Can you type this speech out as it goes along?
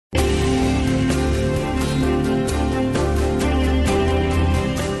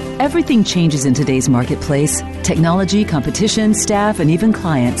Everything changes in today's marketplace. Technology, competition, staff, and even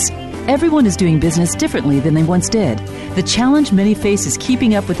clients. Everyone is doing business differently than they once did. The challenge many face is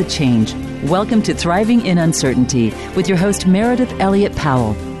keeping up with the change. Welcome to Thriving in Uncertainty with your host, Meredith Elliott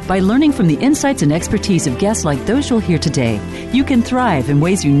Powell. By learning from the insights and expertise of guests like those you'll hear today, you can thrive in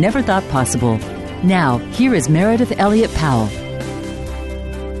ways you never thought possible. Now, here is Meredith Elliott Powell.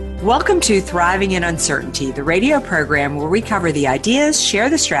 Welcome to Thriving in Uncertainty, the radio program where we cover the ideas, share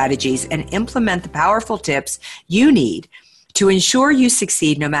the strategies, and implement the powerful tips you need to ensure you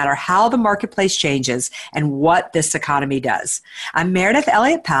succeed no matter how the marketplace changes and what this economy does. I'm Meredith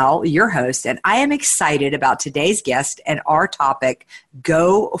Elliott Powell, your host, and I am excited about today's guest and our topic,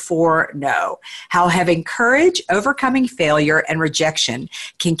 Go for No. How having courage, overcoming failure, and rejection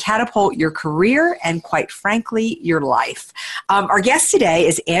can catapult your career and, quite frankly, your life. Our guest today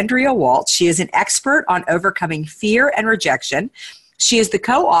is Andrea Waltz. She is an expert on overcoming fear and rejection. She is the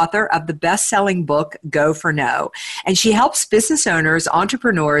co-author of the best-selling book, Go for No, and she helps business owners,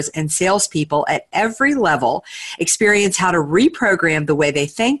 entrepreneurs, and salespeople at every level experience how to reprogram the way they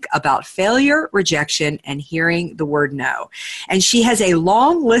think about failure, rejection, and hearing the word no. And she has a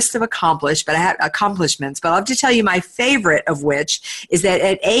long list of accomplishments, but I'll have to tell you my favorite of which is that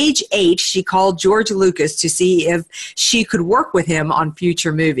at age 8, she called George Lucas to see if she could work with him on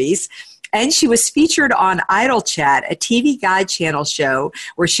future movies. And she was featured on Idol Chat, a TV Guide channel show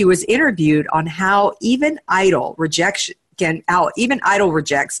where she was interviewed on how even idol rejects can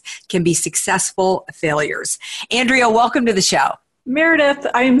be successful failures. Andrea, welcome to the show. Meredith,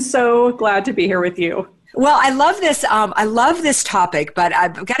 I am so glad to be here with you. Well, I love this. I love this topic, but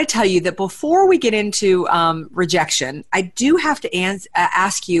I've got to tell you that before we get into rejection, I do have to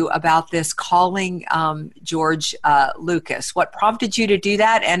ask you about this calling George Lucas. What prompted you to do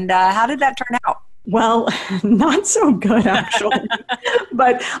that, and how did that turn out? Well, not so good, actually.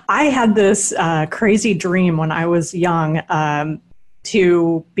 But I had this crazy dream when I was young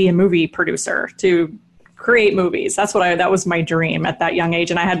to be a movie producer, to create movies. That was my dream at that young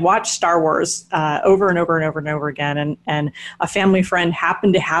age. And I had watched Star Wars over and over and over and over again. And a family friend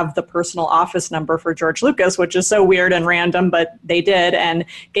happened to have the personal office number for George Lucas, which is so weird and random, but they did, and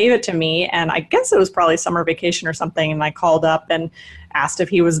gave it to me. And I guess it was probably summer vacation or something. And I called up and asked if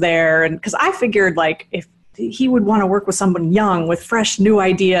he was there. And because I figured if he would want to work with someone young with fresh new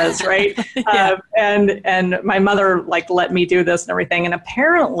ideas, right? Yeah. And my mother let me do this and everything. And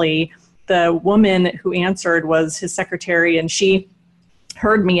apparently the woman who answered was his secretary, and she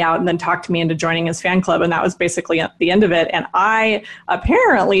heard me out and then talked me into joining his fan club. And that was basically the end of it. And I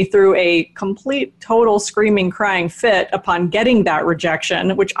apparently threw a complete, total screaming, crying fit upon getting that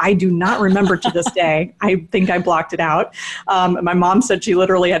rejection, which I do not remember to this day. I think I blocked it out. My mom said she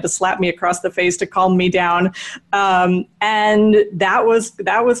literally had to slap me across the face to calm me down. And that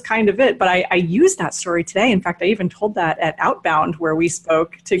was kind of it. But I used that story today. In fact, I even told that at Outbound, where we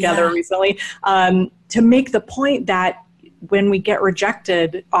spoke together recently, to make the point that when we get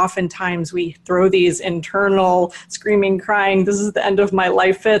rejected, oftentimes we throw these internal screaming, crying, this is the end of my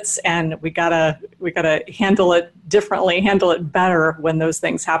life fits, and we gotta handle it differently, handle it better when those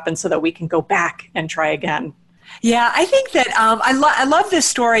things happen so that we can go back and try again. Yeah, I think that I love this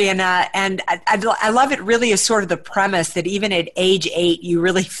story, and I love it really as sort of the premise that even at age 8, you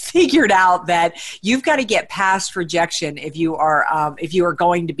really figured out that you've got to get past rejection if you are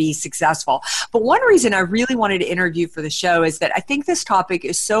going to be successful. But one reason I really wanted to interview for the show is that I think this topic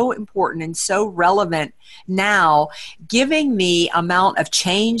is so important and so relevant now, given the amount of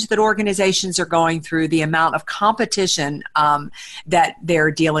change that organizations are going through, the amount of competition that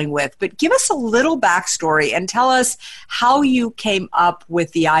they're dealing with. But give us a little backstory and tell us how you came up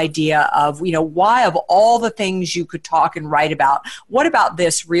with the idea of, why of all the things you could talk and write about, what about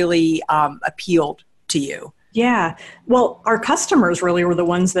this really appealed to you? Yeah. Well, our customers really were the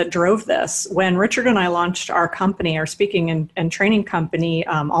ones that drove this. When Richard and I launched our company, our speaking and training company,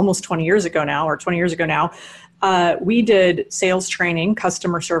 almost 20 years ago now, we did sales training,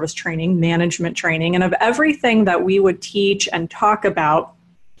 customer service training, management training, and of everything that we would teach and talk about,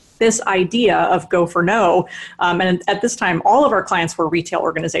 this idea of Go for No. And at this time, all of our clients were retail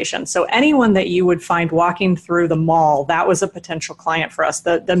organizations. So anyone that you would find walking through the mall, that was a potential client for us.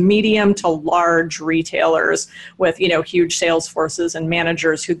 The medium to large retailers with, huge sales forces and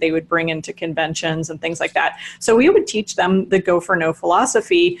managers who they would bring into conventions and things like that. So we would teach them the Go for No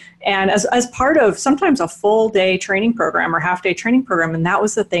philosophy. And as part of sometimes a full day training program or half day training program. And that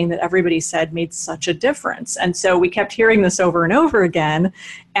was the thing that everybody said made such a difference. And so we kept hearing this over and over again.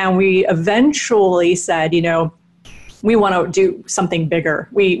 And we eventually said, we want to do something bigger.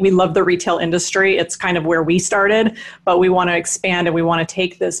 We love the retail industry. It's kind of where we started, but we want to expand and we want to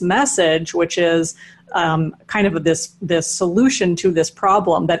take this message, which is kind of this solution to this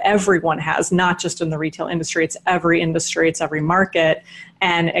problem that everyone has, not just in the retail industry. It's every industry, it's every market,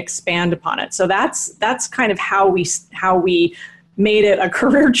 and expand upon it. So that's kind of how we made it a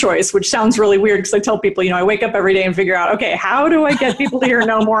career choice, which sounds really weird because I tell people, I wake up every day and figure out, okay, how do I get people to hear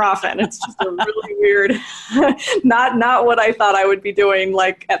no more often? It's just a really weird, not what I thought I would be doing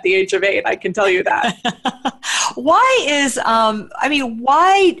like at the age of 8. I can tell you that.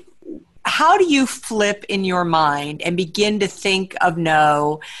 How do you flip in your mind and begin to think of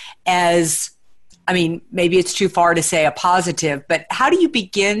no as, maybe it's too far to say a positive, but how do you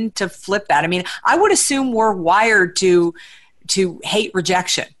begin to flip that? I would assume we're wired to hate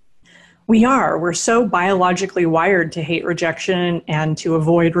rejection. We're so biologically wired to hate rejection and to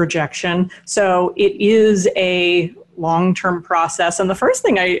avoid rejection. So it is a long-term process. And the first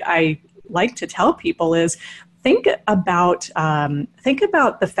thing I like to tell people is think about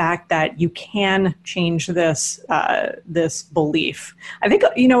the fact that you can change this belief. I think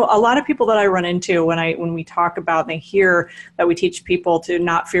a lot of people that I run into when we talk about, they hear that we teach people to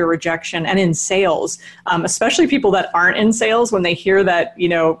not fear rejection, and in sales, especially people that aren't in sales, when they hear that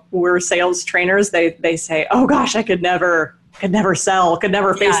we're sales trainers, they say, "Oh gosh, I could never sell, could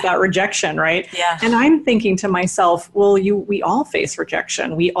never face that rejection," right? Yeah. And I'm thinking to myself, well, we all face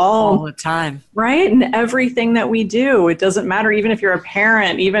rejection. We all the time. Right? And everything that we do, it doesn't matter, even if you're a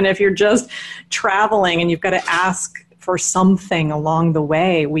parent, even if you're just traveling and you've got to ask for something along the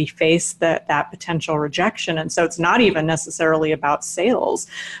way, we face that potential rejection. And so it's not even necessarily about sales.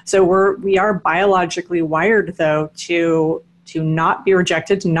 So we are biologically wired, though, to not be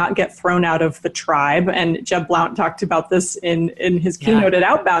rejected, to not get thrown out of the tribe. And Jeb Blount talked about this in his keynote at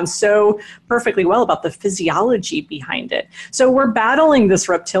Outbound so perfectly well, about the physiology behind it. So we're battling this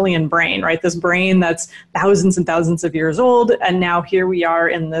reptilian brain, right? This brain that's thousands and thousands of years old. And now here we are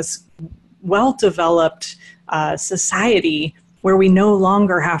in this well-developed society where we no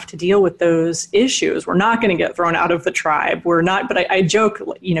longer have to deal with those issues. We're not going to get thrown out of the tribe. We're not, but I joke,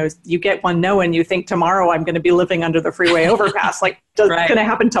 you get one no and you think tomorrow I'm going to be living under the freeway overpass. Like, it's going to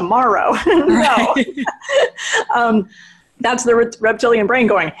happen tomorrow. No. That's the reptilian brain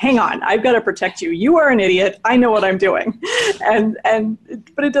going, hang on, I've got to protect you. You are an idiot. I know what I'm doing.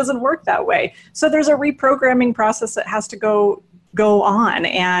 But it doesn't work that way. So there's a reprogramming process that has to go on.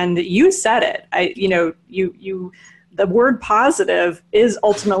 And you said it. The word positive is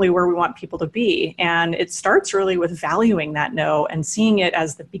ultimately where we want people to be. And it starts really with valuing that no and seeing it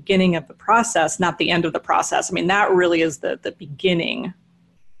as the beginning of the process, not the end of the process. That really is the beginning.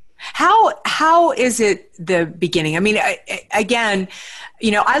 How is it the beginning? I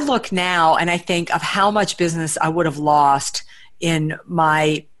look now and I think of how much business I would have lost in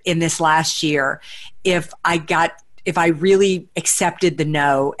this last year if I really accepted the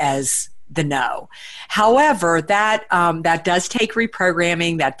no as the no. However, that does take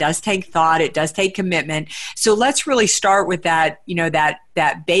reprogramming, that does take thought, it does take commitment. So let's really start with that,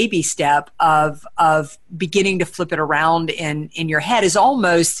 that baby step of beginning to flip it around in your head is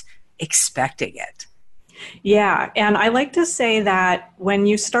almost expecting it. Yeah, and I like to say that when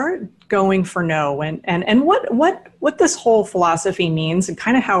you start going for no, and what this whole philosophy means and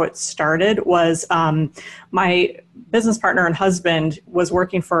kind of how it started was my business partner and husband was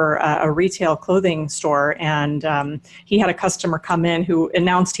working for a retail clothing store, and he had a customer come in who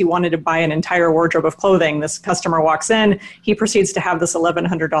announced he wanted to buy an entire wardrobe of clothing. This customer walks in, he proceeds to have this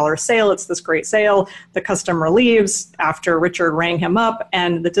 $1,100 sale. It's this great sale. The customer leaves after Richard rang him up,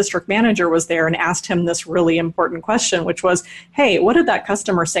 and the district manager was there and asked him this really important question, which was, hey, what did that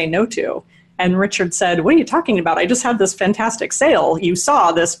customer say no to? And Richard said, what are you talking about? I just had this fantastic sale. You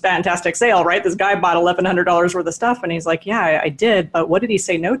saw this fantastic sale, right? This guy bought $1,100 worth of stuff. And he's like, yeah, I did. But what did he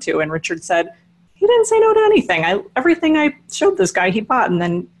say no to? And Richard said, he didn't say no to anything. Everything I showed this guy, he bought. And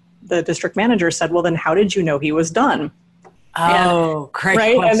then the district manager said, well, then how did you know he was done? Great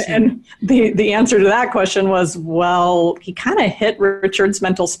right? question. And the answer to that question was, well, he kind of hit Richard's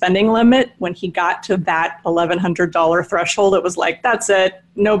mental spending limit when he got to that $1,100 threshold. It was like, that's it.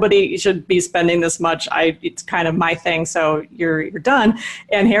 Nobody should be spending this much. It's kind of my thing, so you're done.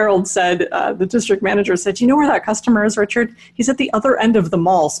 And Harold said, the district manager said, you know where that customer is, Richard? He's at the other end of the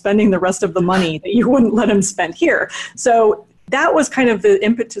mall spending the rest of the money that you wouldn't let him spend here. So that was kind of the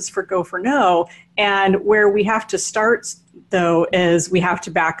impetus for Go for No. And where we have to start, though, is we have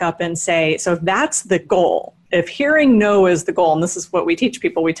to back up and say, so if that's the goal, if hearing no is the goal, and this is what we teach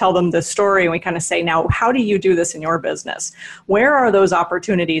people, we tell them this story and we kind of say, now, how do you do this in your business? Where are those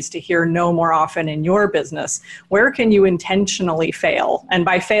opportunities to hear no more often in your business? Where can you intentionally fail? And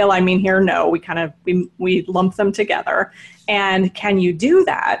by fail, I mean hear no. We lump them together. And can you do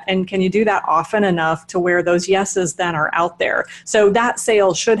that? And can you do that often enough to where those yeses then are out there? So that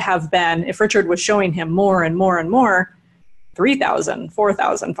sale should have been, if Richard was showing him more and more and more, $3,000,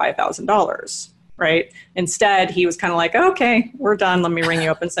 $4,000, $5,000, right? Instead, he was kind of like, okay, we're done. Let me ring you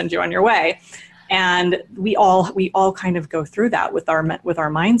up and send you on your way. And we all kind of go through that with our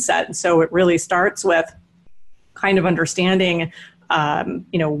mindset. And so it really starts with kind of understanding,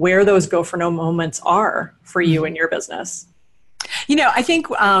 where those go for no moments are for you in your business. I think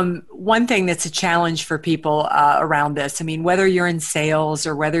one thing that's a challenge for people around this, I mean, whether you're in sales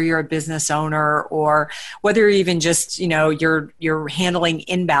or whether you're a business owner or whether even just, you're handling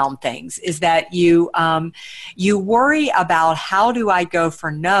inbound things, is that you worry about how do I go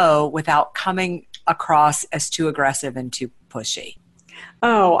for no without coming across as too aggressive and too pushy.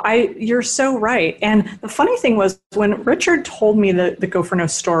 Oh, you're so right. And the funny thing was when Richard told me the Go for No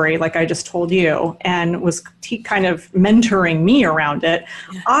story, like I just told you, and was kind of mentoring me around it,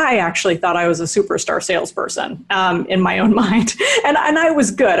 yeah. I actually thought I was a superstar salesperson in my own mind. And I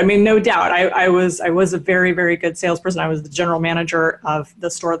was good. I mean, no doubt. I was a very, very good salesperson. I was the general manager of the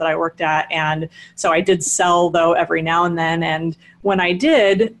store that I worked at. And so I did sell, though, every now and then. And when I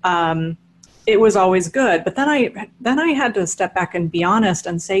did, it was always good. But then I had to step back and be honest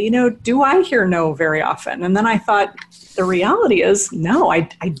and say, do I hear no very often? And then I thought, the reality is, no, I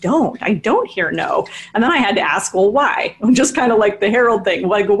don't. I don't hear no. And then I had to ask, well, why? Just kind of like the Harold thing,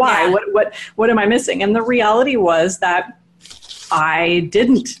 like, why? Yeah. What am I missing? And the reality was that I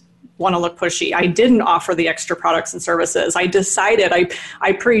didn't want to look pushy. I didn't offer the extra products and services. I decided,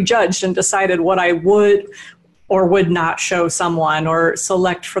 I prejudged and decided what I would or would not show someone or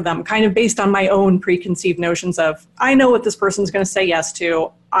select for them, kind of based on my own preconceived notions of, I know what this person's going to say yes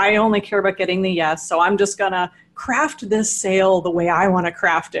to. I only care about getting the yes, so I'm just going to craft this sale the way I want to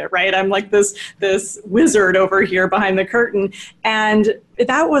craft it, right? I'm like this wizard over here behind the curtain. And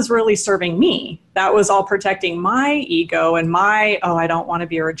that was really serving me. That was all protecting my ego and I don't want to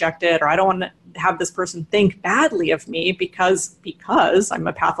be rejected, or I don't want to have this person think badly of me because I'm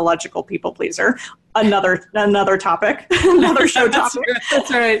a pathological people pleaser. Another topic, another show topic.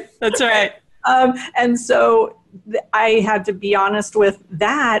 That's right. And so I had to be honest with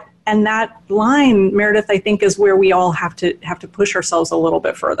that. And that line, Meredith, I think is where we all have to push ourselves a little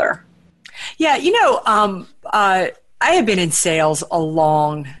bit further. Yeah. I have been in sales a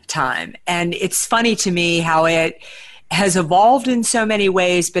long time, and it's funny to me how it has evolved in so many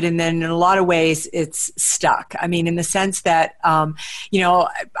ways, but in a lot of ways it's stuck. I mean, in the sense that, I'm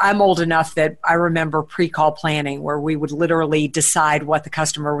old enough that I remember pre-call planning where we would literally decide what the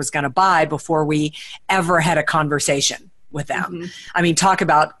customer was going to buy before we ever had a conversation with them. Mm-hmm. I mean, talk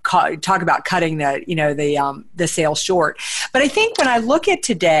about cutting the sale short. But I think when I look at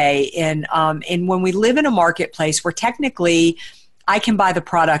today in when we live in a marketplace where technically I can buy the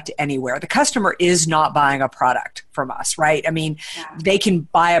product anywhere. The customer is not buying a product from us, right? I mean, They can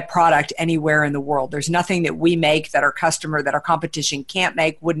buy a product anywhere in the world. There's nothing that we make that our competition can't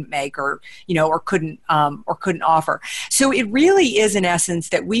make, wouldn't make, or couldn't offer. So it really is in essence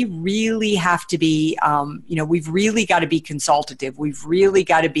that we really have to be, we've really got to be consultative. We've really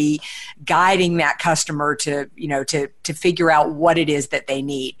got to be guiding that customer to figure out what it is that they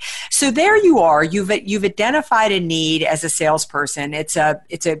need. So there you are. You've identified a need as a salesperson. It's a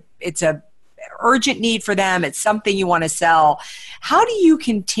urgent need for them. It's something you want to sell. How do you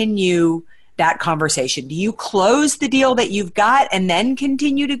continue that conversation? Do you close the deal that you've got and then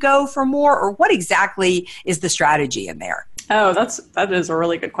continue to go for more, or what exactly is the strategy in there? Oh, that is a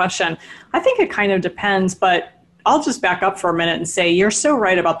really good question. I think it kind of depends, but I'll just back up for a minute and say you're so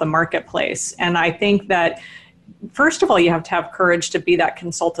right about the marketplace. And I think that first of all, you have to have courage to be that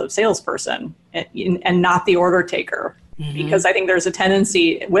consultative salesperson and not the order taker. Mm-hmm. Because I think there's a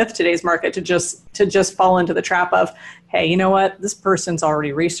tendency with today's market to just fall into the trap of, hey, you know what? This person's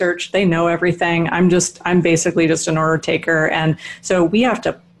already researched. They know everything. I'm basically just an order taker. And so we have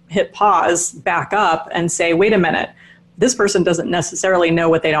to hit pause, back up and say, wait a minute, this person doesn't necessarily know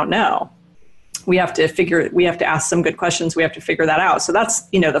what they don't know. We have to ask some good questions. We have to figure that out. So that's,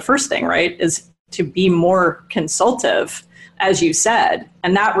 the first thing, right, is to be more consultative, as you said,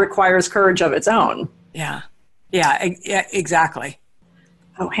 and that requires courage of its own. Yeah, exactly.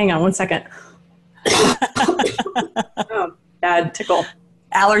 Oh, hang on 1 second. Oh, bad tickle.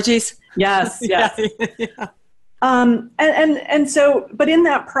 Allergies? Yes. Yeah. And so, but in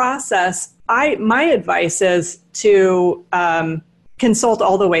that process, my advice is to consult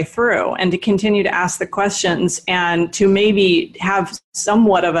all the way through and to continue to ask the questions and to maybe have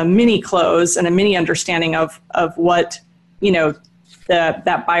somewhat of a mini close and a mini understanding of what,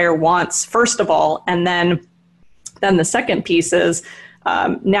 that buyer wants, first of all. And then the second piece is,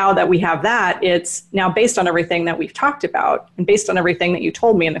 now that we have that, it's now based on everything that we've talked about and based on everything that you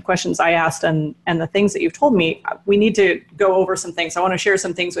told me and the questions I asked and the things that you've told me, we need to go over some things. I want to share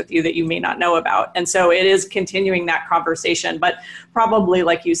some things with you that you may not know about. And so it is continuing that conversation, but probably,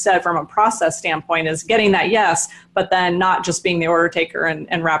 like you said, from a process standpoint, is getting that yes, but then not just being the order taker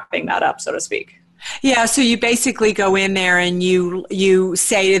and wrapping that up, so to speak. Yeah, so you basically go in there and you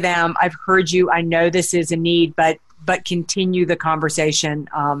say to them, I've heard you, I know this is a need, but continue the conversation,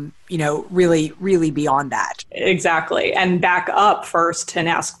 really, really beyond that. Exactly. And back up first and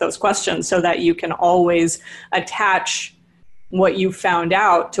ask those questions so that you can always attach what you found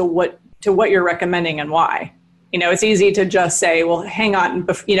out to what you're recommending and why. It's easy to just say, well, hang on,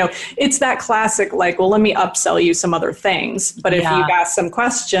 it's that classic, like, well, let me upsell you some other things. But if you've asked some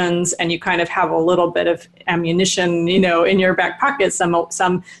questions and you kind of have a little bit of ammunition, in your back pocket,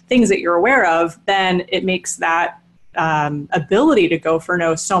 some things that you're aware of, then it makes that ability to go for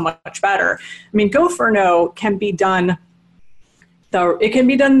no so much better. I mean, go for no can be done. It can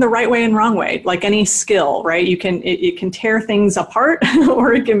be done the right way and wrong way, like any skill, right? It can tear things apart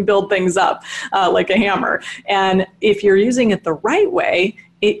or it can build things up like a hammer. And if you're using it the right way,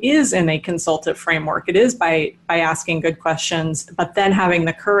 it is in a consultative framework. It is by asking good questions, but then having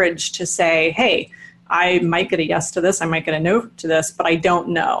the courage to say, hey, I might get a yes to this, I might get a no to this, but I don't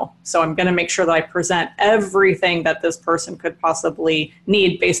know. So I'm going to make sure that I present everything that this person could possibly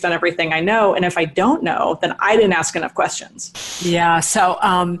need based on everything I know. And if I don't know, then I didn't ask enough questions. Yeah. So,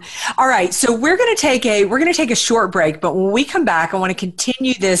 all right. So we're going to take a short break, but when we come back, I want to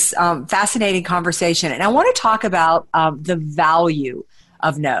continue this fascinating conversation. And I want to talk about the value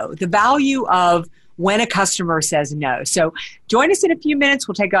of no, the value of when a customer says no. So join us in a few minutes.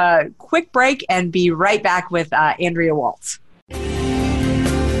 We'll take a quick break and be right back with Andrea Waltz.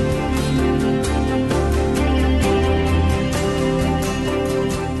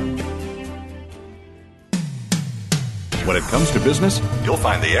 When it comes to business, you'll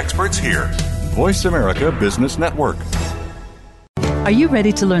find the experts here. Voice America Business Network. Are you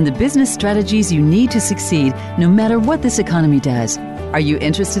ready to learn the business strategies you need to succeed no matter what this economy does? Are you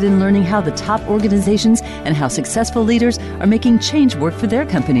interested in learning how the top organizations and how successful leaders are making change work for their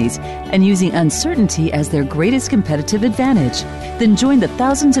companies and using uncertainty as their greatest competitive advantage? Then join the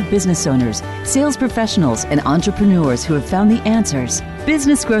thousands of business owners, sales professionals, and entrepreneurs who have found the answers.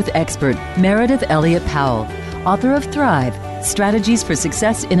 Business growth expert Meredith Elliott Powell, author of Thrive, Strategies for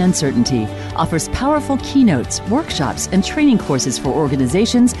Success in Uncertainty, offers powerful keynotes, workshops, and training courses for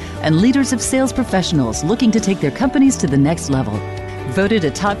organizations and leaders of sales professionals looking to take their companies to the next level. Voted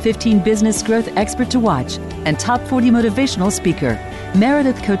a top 15 business growth expert to watch and top 40 motivational speaker,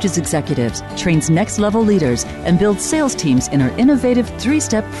 Meredith coaches executives, trains next-level leaders, and builds sales teams in her innovative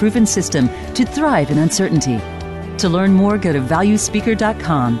 3-step proven system to thrive in uncertainty. To learn more, go to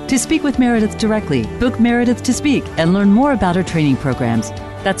valuespeaker.com to speak with Meredith directly, book Meredith to speak, and learn more about her training programs.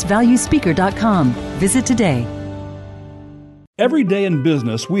 That's valuespeaker.com. Visit today. Every day in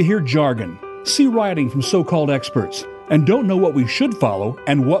business, we hear jargon, see writing from so-called experts, and don't know what we should follow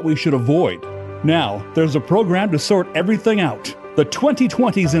and what we should avoid. Now, there's a program to sort everything out. The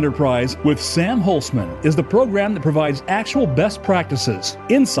 2020s Enterprise with Sam Holzman is the program that provides actual best practices,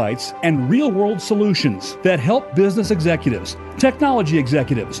 insights, and real-world solutions that help business executives, technology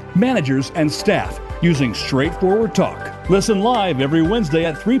executives, managers, and staff using straightforward talk. Listen live every Wednesday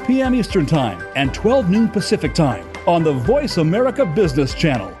at 3 p.m. Eastern Time and 12 noon Pacific Time on the Voice America Business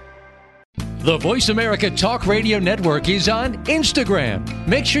Channel. The Voice America Talk Radio Network is on Instagram.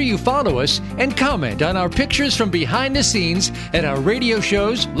 Make sure you follow us and comment on our pictures from behind the scenes at our radio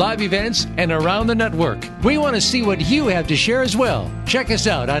shows, live events, and around the network. We want to see what you have to share as well. Check us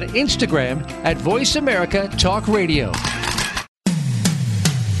out on Instagram at Voice America Talk Radio.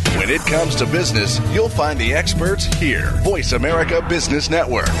 When it comes to business, you'll find the experts here. Voice America Business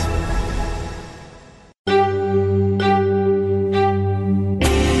Network.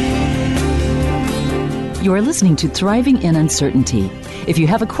 You are listening to Thriving in Uncertainty. If you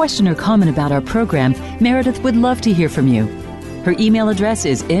have a question or comment about our program, Meredith would love to hear from you. Her email address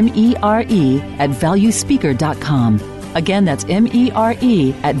is mere@valuespeaker.com. Again, that's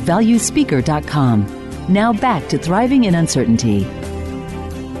mere@valuespeaker.com. Now back to Thriving in Uncertainty.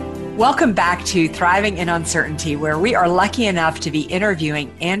 Welcome back to Thriving in Uncertainty, where we are lucky enough to be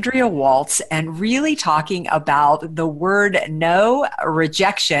interviewing Andrea Waltz and really talking about the word no,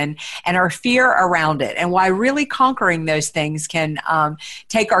 rejection, and our fear around it, and why really conquering those things can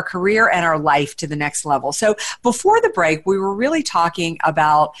take our career and our life to the next level. So before the break, we were really talking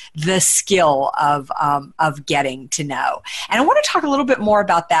about the skill of getting to know. And I want to talk a little bit more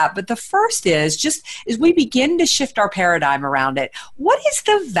about that. But the first is just as we begin to shift our paradigm around it, what is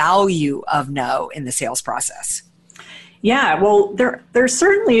the value of no in the sales process? Yeah, well, there's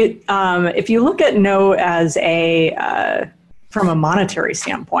certainly, if you look at no as from a monetary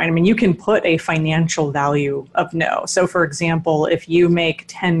standpoint, I mean, you can put a financial value of no. So for example, if you make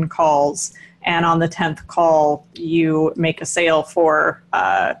 10 calls and on the 10th call, you make a sale for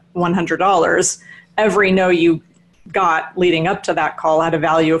 $100, every no you got leading up to that call had a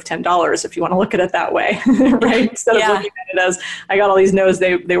value of $10, if you want to look at it that way, right? Instead of looking at it as, I got all these no's,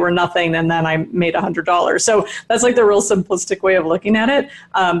 they were nothing, and then I made $100. So that's like the real simplistic way of looking at it.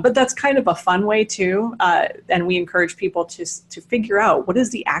 But that's kind of a fun way too. And we encourage people to figure out what is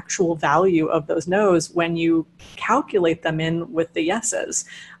the actual value of those no's when you calculate them in with the yeses.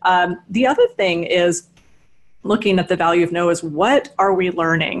 The other thing is, looking at the value of no is, what are we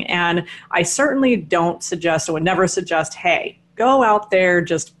learning? And I certainly don't suggest, I would never suggest, hey, go out there,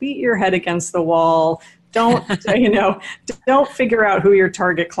 just beat your head against the wall. Don't, don't figure out who your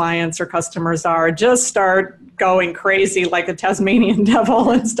target clients or customers are. Just start going crazy like a Tasmanian devil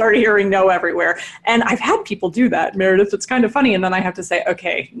and start hearing no everywhere. And I've had people do that, Meredith. It's kind of funny. And then I have to say,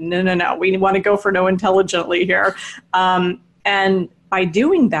 okay, no. We want to go for no intelligently here. And by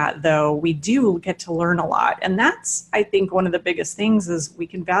doing that, though, we do get to learn a lot. And that's, I think, one of the biggest things is we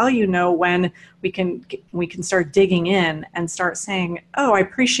can value no when we can start digging in and start saying, oh, I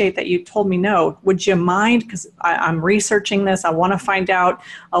appreciate that you told me no. Would you mind? Because I'm researching this. I want to find out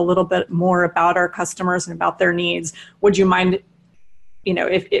a little bit more about our customers and about their needs. Would you mind,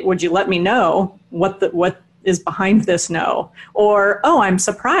 would you let me know what is behind this no? Or, oh, I'm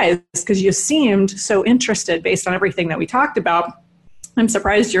surprised because you seemed so interested based on everything that we talked about. I'm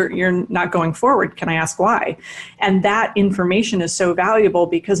surprised you're not going forward. Can I ask why? And that information is so valuable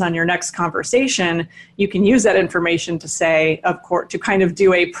because on your next conversation, you can use that information to say, of course, to kind of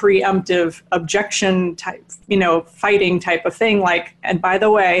do a preemptive objection type, fighting type of thing. Like, and by the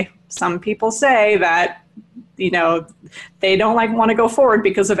way, some people say that, they don't want to go forward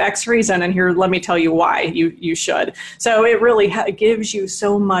because of X reason. And here, let me tell you why you should. So it really gives you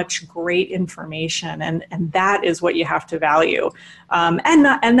so much great information. And that is what you have to value. And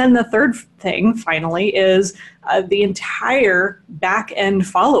then the third thing, finally, is the entire back end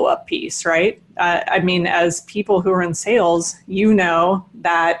follow-up piece, right? As people who are in sales,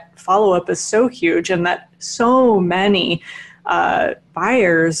 that follow-up is so huge and that so many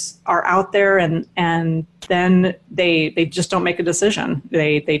buyers are out there and then they just don't make a decision.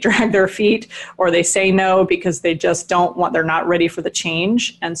 They drag their feet or they say no because they just they're not ready for the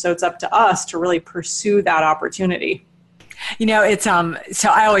change. And so it's up to us to really pursue that opportunity. It's so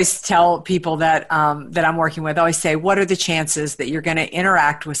I always tell people that that I'm working with, I always say, what are the chances that you're going to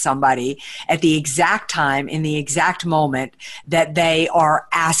interact with somebody at the exact time, in the exact moment that they are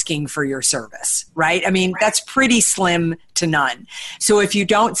asking for your service, right? That's pretty slim to none. So if you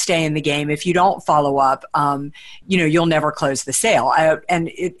don't stay in the game, if you don't follow up, you'll never close the sale.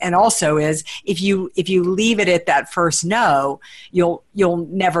 And also is if you leave it at that first no, you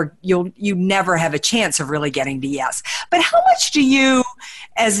never have a chance of really getting to yes. But how much do you,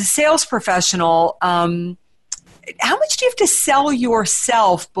 as a sales professional, how much do you have to sell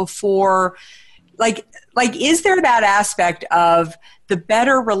yourself before, is there that aspect of the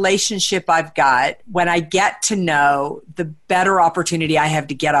better relationship I've got when I get to know, the better opportunity I have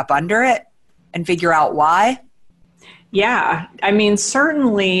to get up under it and figure out why? Yeah.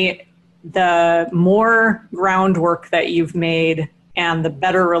 Certainly the more groundwork that you've made and the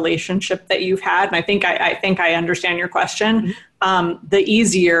better relationship that you've had, and I think I understand your question, the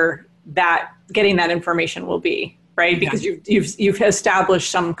easier that getting that information will be, right? Because you've established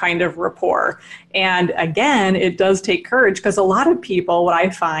some kind of rapport. And again, it does take courage because a lot of people, what I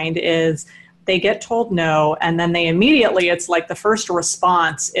find is they get told no, and then they immediately, it's like the first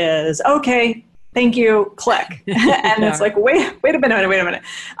response is, okay, thank you, click. And it's like, wait a minute.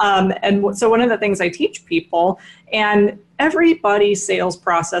 And so one of the things I teach people, and everybody's sales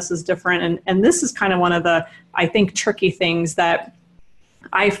process is different. And this is kind of one of the, I think, tricky things that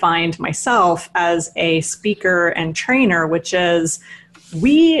I find myself as a speaker and trainer, which is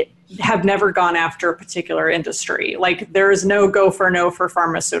we have never gone after a particular industry. Like there is no go for no for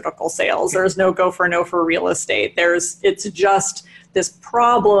pharmaceutical sales. There's no go for no for real estate. It's just this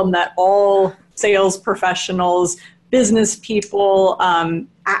problem that all sales professionals, business people,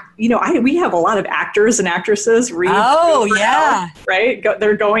 we have a lot of actors and actresses read. Oh, yeah. Right?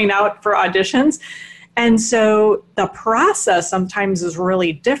 They're going out for auditions. And so the process sometimes is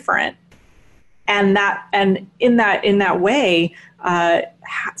really different. And in that way,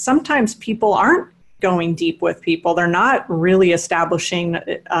 sometimes people aren't going deep with people. They're not really establishing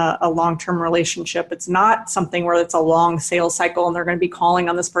a long-term relationship. It's not something where it's a long sales cycle and they're going to be calling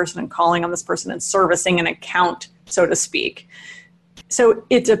on this person and servicing an account, so to speak. So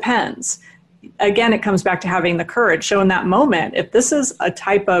it depends. Again, it comes back to having the courage. So in that moment, if this is a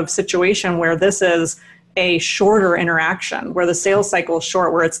type of situation where this is a shorter interaction, where the sales cycle is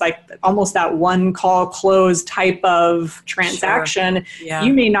short, where it's like almost that one call close type of transaction, sure. Yeah.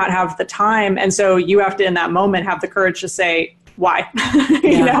 You may not have the time. And so you have to, in that moment, have the courage to say, why,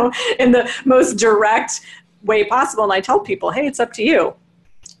 Yeah. In the most direct way possible. And I tell people, hey, it's up to you.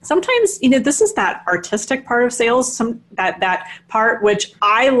 Sometimes, this is that artistic part of sales, that part which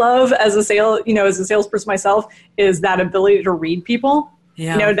I love as a salesperson myself, is that ability to read people.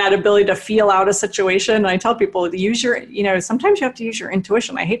 Yeah. That ability to feel out a situation. And I tell people to use sometimes you have to use your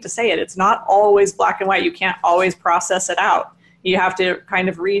intuition. I hate to say it. It's not always black and white. You can't always process it out. You have to kind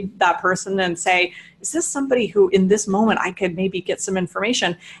of read that person and say, is this somebody who in this moment I could maybe get some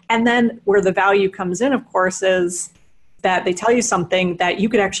information? And then where the value comes in, of course, is that they tell you something that you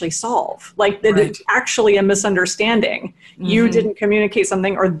could actually solve. Like that It's actually a misunderstanding. Mm-hmm. You didn't communicate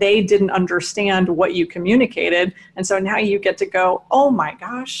something, or they didn't understand what you communicated. And so now you get to go, oh my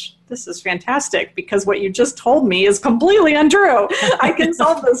gosh, this is fantastic, because what you just told me is completely untrue. I can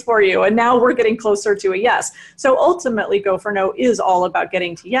solve this for you. And now we're getting closer to a yes. So ultimately, Go for No is all about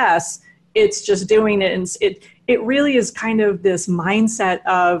getting to yes. It's just doing it. And it really is kind of this mindset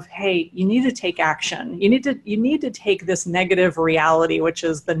of, hey, you need to take action. You need to take this negative reality, which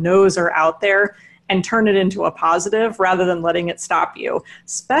is the no's are out there, and turn it into a positive rather than letting it stop you.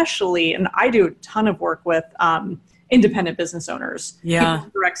 Especially, and I do a ton of work with independent business owners, people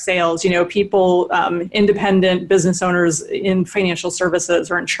in direct sales, people, independent business owners in financial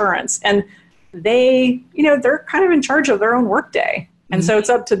services or insurance. And they, they're kind of in charge of their own workday. And so it's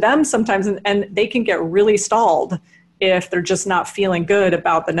up to them sometimes, and they can get really stalled if they're just not feeling good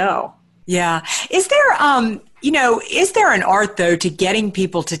about the no. Yeah. Is there an art, though, to getting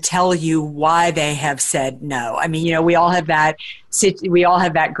people to tell you why they have said no? I mean, we all have that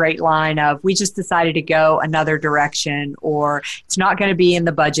great line of, we just decided to go another direction, or it's not going to be in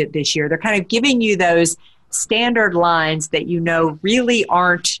the budget this year. They're kind of giving you those standard lines that really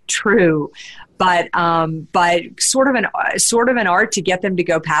aren't true. But sort of an art to get them to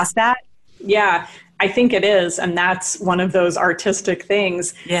go past that. Yeah, I think it is, and that's one of those artistic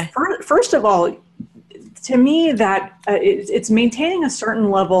things. Yeah. First of all, to me, that it's maintaining a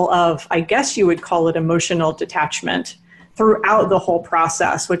certain level of, I guess you would call it, emotional detachment throughout the whole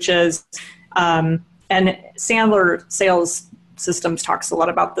process, which is, and Sandler Sales Systems talks a lot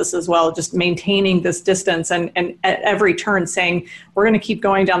about this as well, just maintaining this distance and at every turn saying, we're going to keep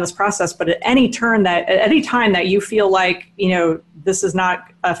going down this process, but at any time that you feel like, this is not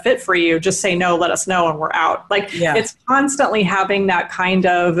a fit for you, just say no, let us know, and we're out. It's constantly having that kind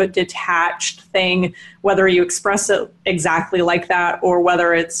of detached thing, whether you express it exactly like that or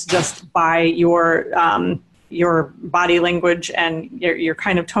whether it's just by your body language and your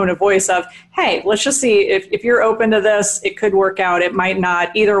kind of tone of voice of, hey, let's just see if you're open to this, it could work out, it might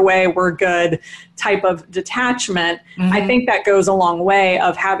not, either way, we're good type of detachment. Mm-hmm. I think that goes a long way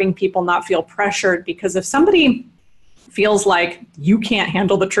of having people not feel pressured, because if somebody feels like you can't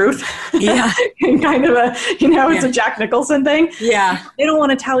handle the truth, kind of it's a Jack Nicholson thing. Yeah. They don't want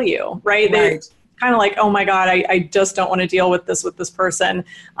to tell you, right? They kind of like, oh my God, I just don't want to deal with this person.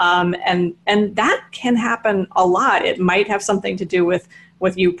 And that can happen a lot. It might have something to do with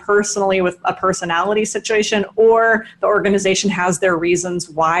you personally, with a personality situation, or the organization has their reasons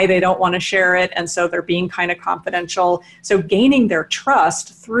why they don't want to share it. And so they're being kind of confidential. So gaining their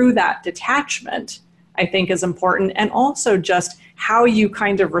trust through that detachment, I think, is important. And also just how you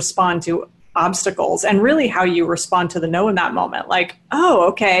kind of respond to obstacles, and really how you respond to the no in that moment. Like, oh,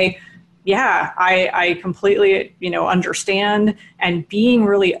 okay, yeah, I completely, understand, and being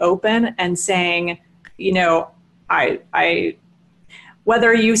really open and saying, I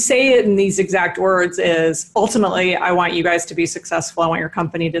whether you say it in these exact words is, ultimately, I want you guys to be successful. I want your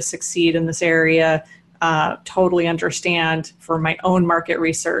company to succeed in this area. Totally understand for my own market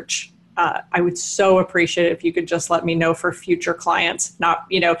research. I would so appreciate it if you could just let me know for future clients, not,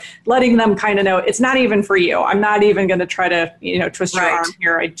 letting them kind of know it's not even for you. I'm not even going to try to, twist your arm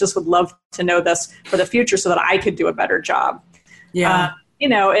here. I just would love to know this for the future so that I could do a better job. Yeah.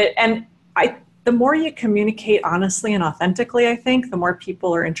 The more you communicate honestly and authentically, I think, the more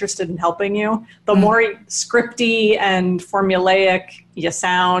people are interested in helping you. The more scripty and formulaic you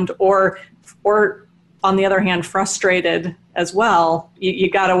sound, or on the other hand, frustrated as well.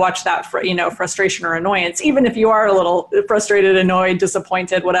 You got to watch that, frustration or annoyance. Even if you are a little frustrated, annoyed,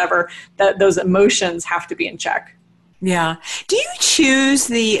 disappointed, whatever, that those emotions have to be in check. Yeah. Do you choose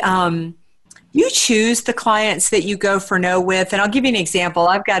the clients that you go for no with? And I'll give you an example.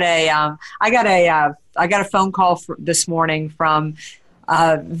 I got a phone call this morning from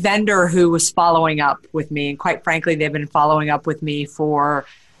a vendor who was following up with me. And quite frankly, they've been following up with me for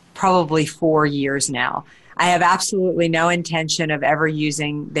probably 4 years now. I have absolutely no intention of ever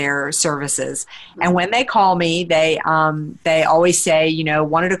using their services. And when they call me, they always say,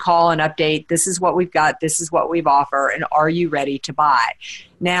 wanted to call and update. This is what we've got. This is what we've offer. And are you ready to buy?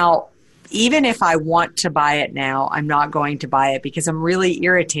 Now, even if I want to buy it now, I'm not going to buy it because I'm really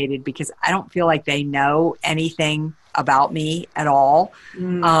irritated because I don't feel like they know anything about me at all.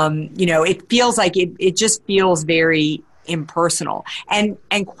 It feels like it just feels very impersonal. And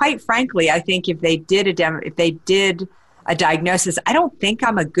quite frankly, I think if they did a diagnosis, I don't think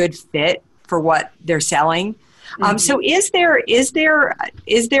I'm a good fit for what they're selling. So is there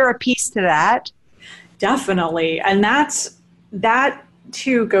a piece to that? Definitely. And that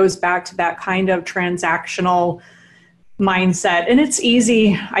too goes back to that kind of transactional mindset. And it's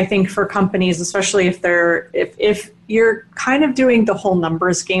easy, I think, for companies, especially if you're kind of doing the whole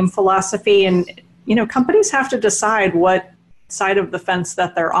numbers game philosophy, and companies have to decide what side of the fence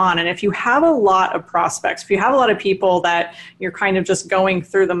that they're on. And if you have a lot of prospects, if you have a lot of people that you're kind of just going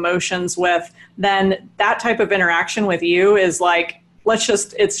through the motions with, then that type of interaction with you is like, let's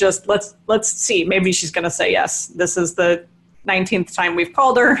see, maybe she's going to say yes. This is the 19th time we've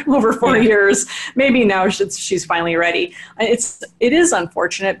called her over 4 years. Maybe now she's finally ready. It is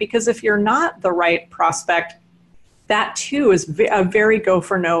unfortunate because if you're not the right prospect, that too is a very go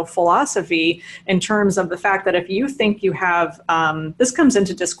for no philosophy in terms of the fact that if you think you have, this comes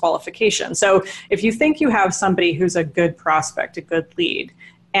into disqualification. So if you think you have somebody who's a good prospect, a good lead,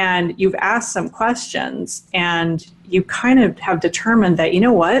 and you've asked some questions and you kind of have determined that,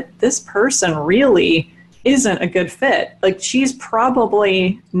 this person really isn't a good fit. Like, she's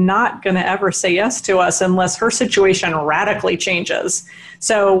probably not going to ever say yes to us unless her situation radically changes.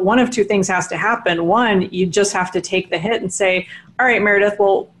 So one of two things has to happen. One, you just have to take the hit and say, all right, Meredith,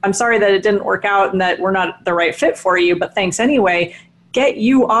 well, I'm sorry that it didn't work out and that we're not the right fit for you, but thanks anyway. Get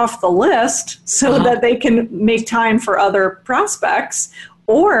you off the list so that they can make time for other prospects.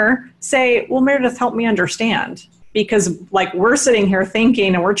 Or say, well, Meredith, help me understand. Because we're sitting here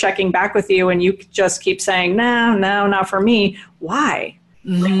thinking and we're checking back with you and you just keep saying, no, not for me. Why?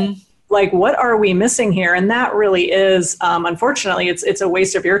 What are we missing here? And that really is, unfortunately, it's a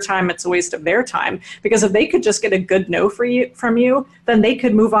waste of your time. It's a waste of their time. Because if they could just get a good no from you, then they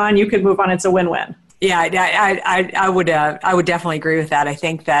could move on. You could move on. It's a win-win. Yeah, I would definitely agree with that. I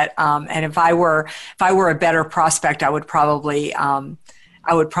think that, and if I were a better prospect, I'd probably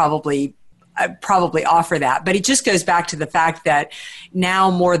offer that. But it just goes back to the fact that now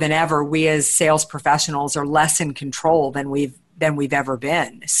more than ever, we as sales professionals are less in control than we've ever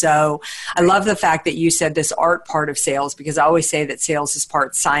been. So I love the fact that you said this art part of sales, because I always say that sales is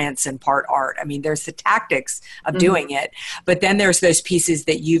part science and part art. I mean, there's the tactics of doing it, but then there's those pieces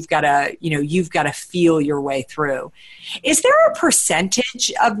that you've got to feel your way through. Is there a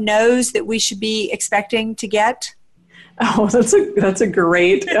percentage of no's that we should be expecting to get? Oh, that's a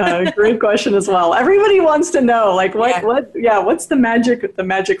great question as well. Everybody wants to know, what's the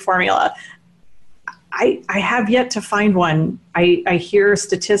magic formula? I have yet to find one. I hear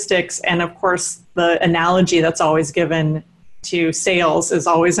statistics, and of course the analogy that's always given to sales is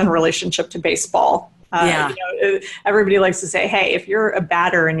always in relationship to baseball. Everybody likes to say, hey, if you're a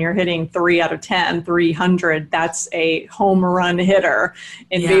batter and you're hitting 3 out of 10, 300, that's a home run hitter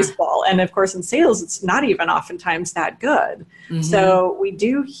in baseball. And of course, in sales, it's not even oftentimes that good. So we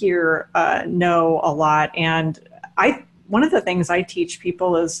do hear no a lot. And one of the things I teach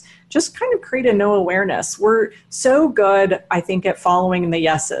people is just kind of create a no awareness. We're so good, I think, at following the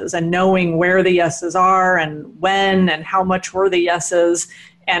yeses and knowing where the yeses are and when and how much were the yeses,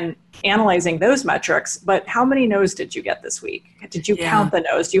 and analyzing those metrics. But how many no's did you get this week? Did you count the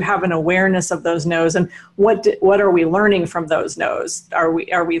no's? Do you have an awareness of those no's? And what are we learning from those no's? Are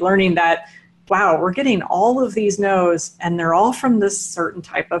we learning that, wow, we're getting all of these no's and they're all from this certain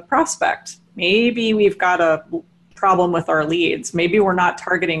type of prospect? Maybe we've got a problem with our leads. Maybe we're not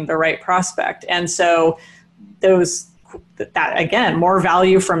targeting the right prospect. And so those that again, more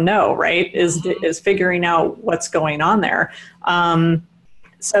value from no, right? Is figuring out what's going on there.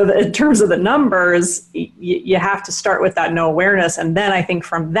 So in terms of the numbers, you have to start with that no awareness. And then I think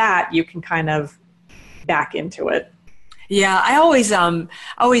from that, you can kind of back into it. Yeah, I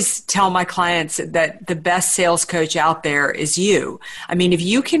always tell my clients that the best sales coach out there is you. I mean, if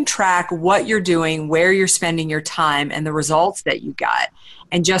you can track what you're doing, where you're spending your time, and the results that you got,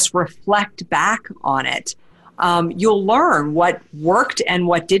 and just reflect back on it, you'll learn what worked and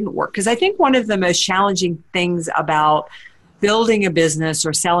what didn't work. Because I think one of the most challenging things about building a business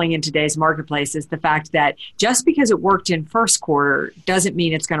or selling in today's marketplace is the fact that just because it worked in first quarter doesn't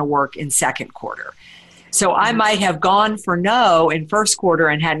mean it's going to work in second quarter. So I might have gone for no in first quarter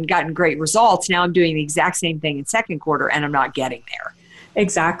and hadn't gotten great results. Now I'm doing the exact same thing in second quarter and I'm not getting there.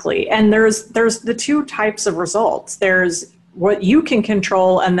 Exactly. And there's the two types of results. There's what you can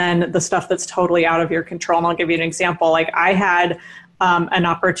control and then the stuff that's totally out of your control. And I'll give you an example. Like I had an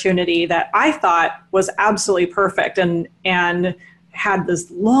opportunity that I thought was absolutely perfect and had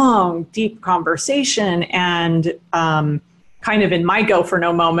this long, deep conversation and kind of in my go for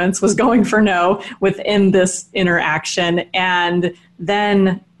no moments was going for no within this interaction. And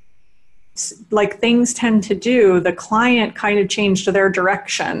then like things tend to do, the client kind of changed their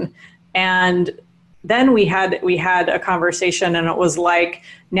direction. And then we had a conversation and it was like,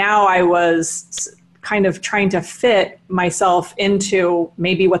 now I was kind of trying to fit myself into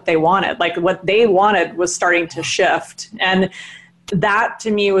maybe what they wanted. Like what they wanted was starting to shift. And that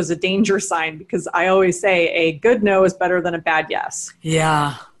to me was a danger sign because I always say a good no is better than a bad yes.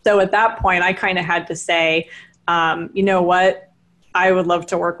 Yeah. So at that point, I kind of had to say, you know what, I would love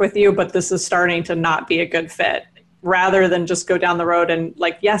to work with you, but this is starting to not be a good fit. Rather than just go down the road and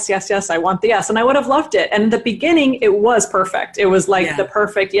like, yes, I want the yes. And I would have loved it. And in the beginning, it was perfect. It was like the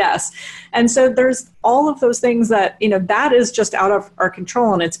perfect yes. And so there's all of those things that, that is just out of our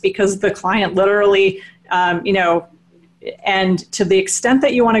control. And it's because the client literally, and to the extent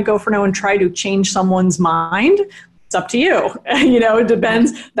that you want to go for no and try to change someone's mind, it's up to you. It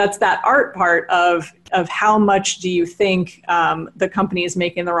depends. That's that art part of how much do you think the company is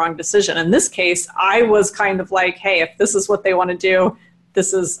making the wrong decision. In this case, I was kind of like, hey, if this is what they want to do,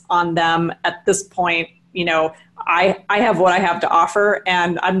 this is on them at this point. I have what I have to offer,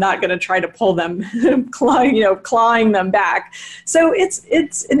 and I'm not going to try to pull them, clawing them back. So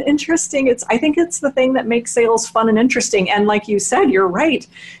it's an interesting. I think it's the thing that makes sales fun and interesting. And like you said, you're right.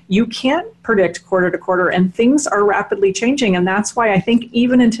 You can't predict quarter to quarter, and things are rapidly changing. And that's why I think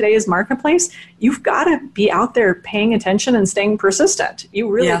even in today's marketplace, you've got to be out there paying attention and staying persistent.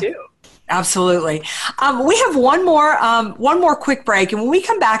 You really do. Absolutely. We have one more quick break. And when we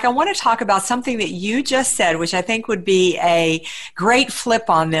come back, I want to talk about something that you just said, which I think would be a great flip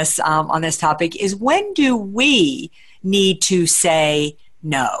on this topic, is when do we need to say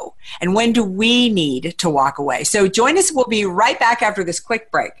no? And when do we need to walk away? So join us. We'll be right back after this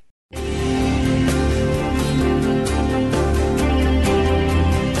quick break.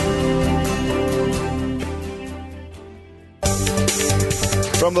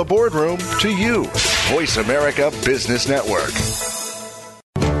 From the boardroom to you, Voice America Business Network.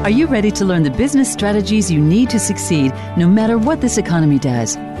 Are you ready to learn the business strategies you need to succeed no matter what this economy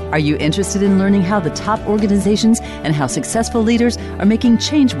does? Are you interested in learning how the top organizations and how successful leaders are making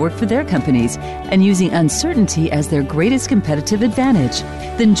change work for their companies and using uncertainty as their greatest competitive advantage?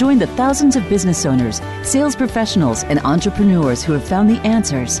 Then join the thousands of business owners, sales professionals, and entrepreneurs who have found the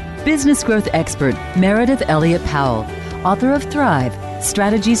answers. Business growth expert Meredith Elliott Powell, author of Thrive,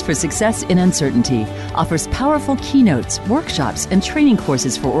 Strategies for Success in Uncertainty, offers powerful keynotes, workshops, and training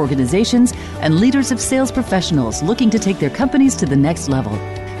courses for organizations and leaders of sales professionals looking to take their companies to the next level.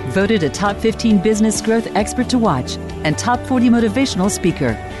 Voted a top 15 business growth expert to watch and top 40 motivational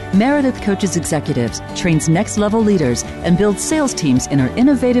speaker, Meredith coaches executives, trains next-level leaders, and builds sales teams in her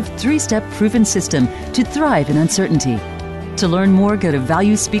innovative 3-step proven system to thrive in uncertainty. To learn more, go to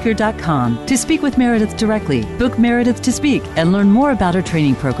valuespeaker.com to speak with Meredith directly, book Meredith to speak, and learn more about her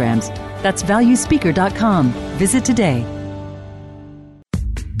training programs. That's valuespeaker.com. Visit today.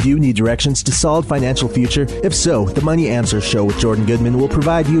 Do you need directions to solid financial future? If so, the Money Answers Show with Jordan Goodman will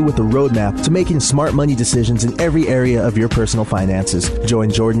provide you with a roadmap to making smart money decisions in every area of your personal finances. Join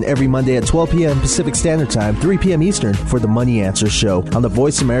Jordan every Monday at 12 p.m. Pacific Standard Time, 3 p.m. Eastern for the Money Answers Show on the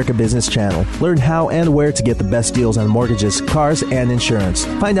Voice America Business Channel. Learn how and where to get the best deals on mortgages, cars, and insurance.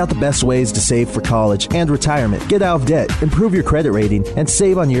 Find out the best ways to save for college and retirement. Get out of debt, improve your credit rating, and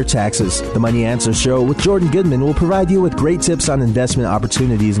save on your taxes. The Money Answers Show with Jordan Goodman will provide you with great tips on investment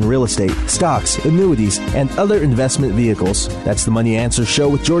opportunities equities and real estate, stocks, annuities, and other investment vehicles. That's the Money Answer Show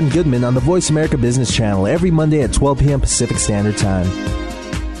with Jordan Goodman on the Voice America Business Channel every Monday at 12 p.m. Pacific Standard Time.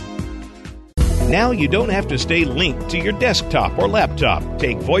 Now you don't have to stay linked to your desktop or laptop.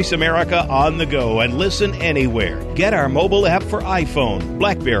 Take Voice America on the go and listen anywhere. Get our mobile app for iPhone,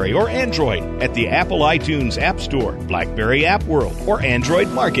 BlackBerry, or Android at the Apple iTunes App Store, BlackBerry App World, or Android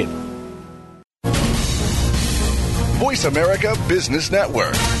Market. Voice America Business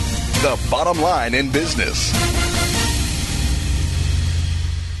Network, the bottom line in business.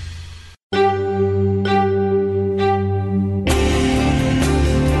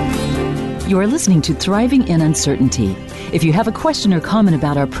 You are listening to Thriving in Uncertainty. If you have a question or comment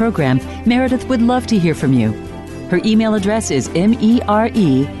about our program, Meredith would love to hear from you. Her email address is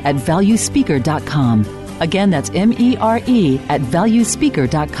mere@valuespeaker.com. Again, that's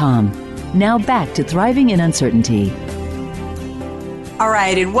mere@valuespeaker.com. Now back to Thriving in Uncertainty. All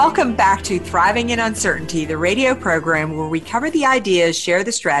right, and welcome back to Thriving in Uncertainty, the radio program where we cover the ideas, share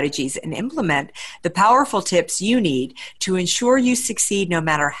the strategies, and implement the powerful tips you need to ensure you succeed no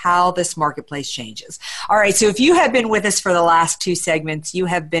matter how this marketplace changes. All right, so if you have been with us for the last two segments, you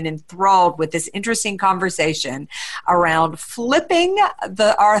have been enthralled with this interesting conversation around flipping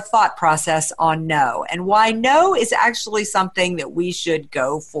our thought process on no, and why no is actually something that we should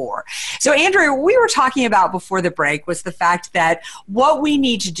go for. So, Andrea, what we were talking about before the break was the fact that what we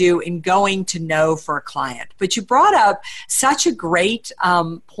need to do in going to no for a client. But you brought up such a great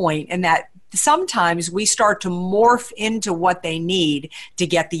point in that sometimes we start to morph into what they need to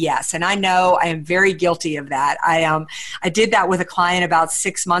get the yes. And I know I am very guilty of that. I did that with a client about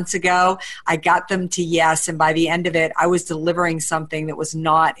 6 months ago. I got them to yes. And by the end of it, I was delivering something that was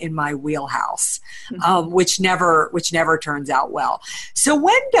not in my wheelhouse, which never turns out well. So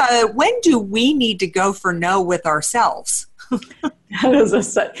when do we need to go for no with ourselves?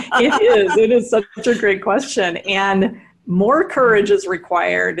 It is such a great question. And more courage is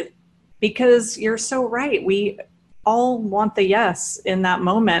required because you're so right. We all want the yes in that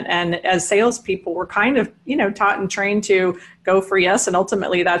moment. And as salespeople, we're kind of, taught and trained to go for yes. And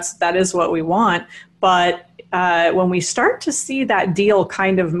ultimately that is what we want. But when we start to see that deal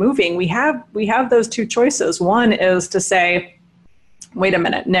kind of moving, we have those two choices. One is to say, wait a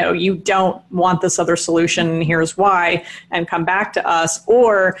minute, no, you don't want this other solution, and here's why, and come back to us.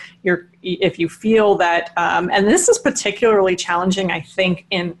 Or if you feel that, and this is particularly challenging, I think,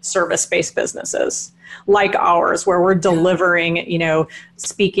 in service-based businesses like ours, where we're delivering,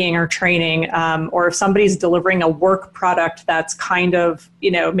 speaking or training, or if somebody's delivering a work product that's kind of,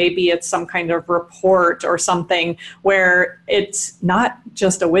 maybe it's some kind of report or something where it's not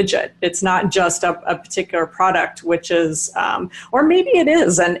just a widget. It's not just a particular product, which is, or maybe it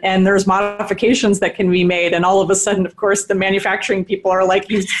is, and there's modifications that can be made. And all of a sudden, of course, the manufacturing people are like,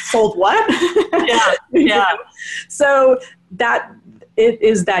 you sold what? Yeah. So that it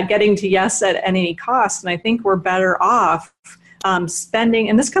is that getting to yes at any cost. And I think we're better off spending,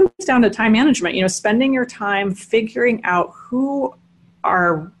 and this comes down to time management, spending your time figuring out who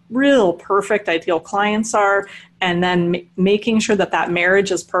our real perfect ideal clients are, and then making sure that marriage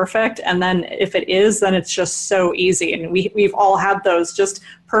is perfect. And then if it is, then it's just so easy. And we've all had those just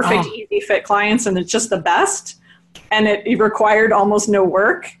perfect, easy fit clients, and it's just the best. And it required almost no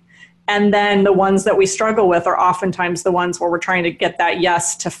work. And then the ones that we struggle with are oftentimes the ones where we're trying to get that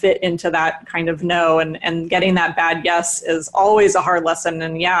yes to fit into that kind of no. And getting that bad yes is always a hard lesson.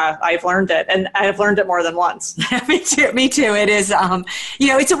 And yeah, I've learned it. And I've learned it more than once. Me too. It is,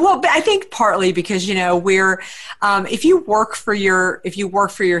 but I think partly because, we're, if you work for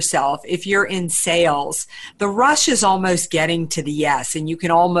yourself, if you're in sales, the rush is almost getting to the yes, and you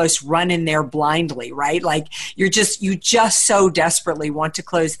can almost run in there blindly, right? Like you just so desperately want to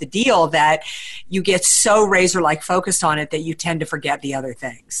close the deal that you get so razor-like focused on it that you tend to forget the other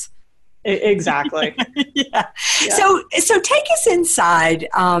things. Exactly. Yeah. So take us inside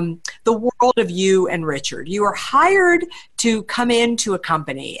the world of you and Richard. You are hired to come into a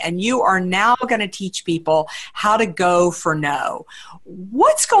company, and you are now going to teach people how to go for no.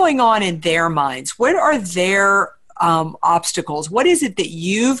 What's going on in their minds? What are their obstacles? What is it that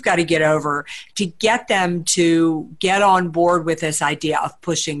you've got to get over to get them to get on board with this idea of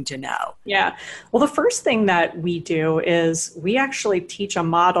pushing to no? Yeah. Well, the first thing that we do is we actually teach a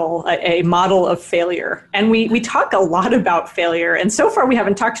model of failure. And we talk a lot about failure. And so far we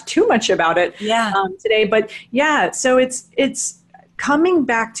haven't talked too much about it today. But yeah, so it's coming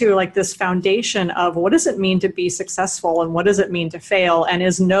back to like this foundation of what does it mean to be successful and what does it mean to fail, and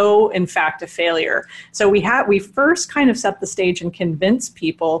is no in fact a failure? So we first kind of set the stage and convince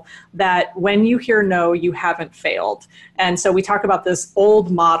people that when you hear no, you haven't failed. And so we talk about this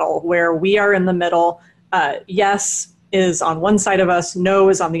old model where we are in the middle, yes is on one side of us, no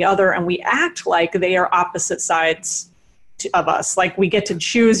is on the other, and we act like they are opposite sides of us. Like we get to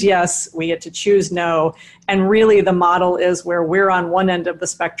choose yes, we get to choose no. And really the model is where we're on one end of the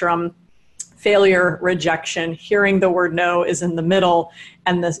spectrum, failure, rejection, hearing the word no is in the middle,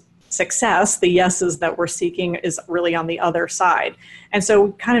 and the success, the yeses that we're seeking, is really on the other side. And so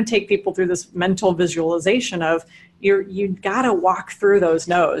we kind of take people through this mental visualization of you got to walk through those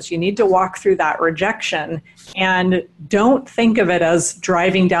no's. You need to walk through that rejection, and don't think of it as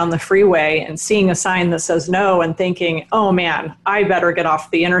driving down the freeway and seeing a sign that says no and thinking, oh man, I better get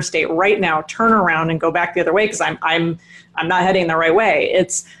off the interstate right now, turn around and go back the other way because I'm not heading the right way.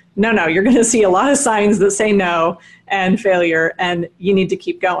 It's no, you're going to see a lot of signs that say no and failure, and you need to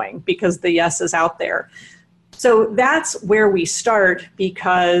keep going because the yes is out there. So that's where we start,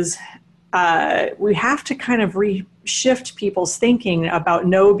 because we have to kind of shift people's thinking about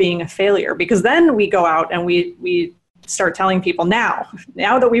no being a failure, because then we go out and we start telling people now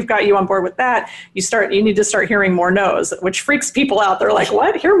that we've got you on board with that, you need to start hearing more no's, which freaks people out. They're like,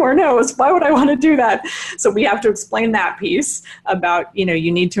 what? Hear more no's? Why would I want to do that? So we have to explain that piece about, you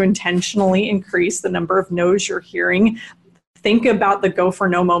need to intentionally increase the number of no's you're hearing. Think about the go for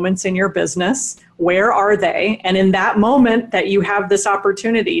no moments in your business. Where are they? And in that moment that you have this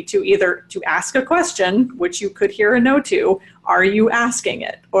opportunity to either to ask a question, which you could hear a no to, are you asking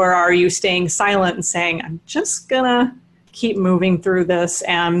it? Or are you staying silent and saying, I'm just gonna keep moving through this,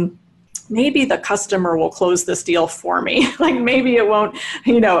 and maybe the customer will close this deal for me. Like maybe it won't,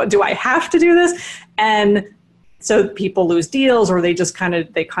 do I have to do this? And so people lose deals, or they kind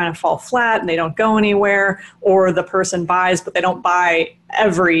of fall flat and they don't go anywhere, or the person buys, but they don't buy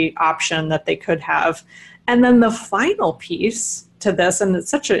every option that they could have. And then the final piece to this, and it's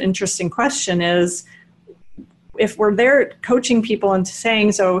such an interesting question, is if we're there coaching people into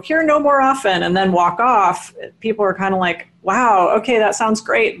saying, so hear no more often, and then walk off, people are kind of like, wow, okay, that sounds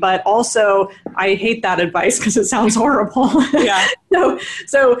great, but also I hate that advice because it sounds horrible. Yeah.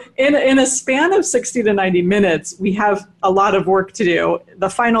 So in a span of 60 to 90 minutes, we have a lot of work to do. The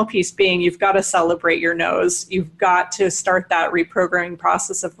final piece being, you've got to celebrate your no's. You've got to start that reprogramming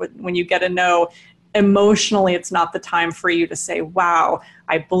process of when you get a no, emotionally, it's not the time for you to say, wow,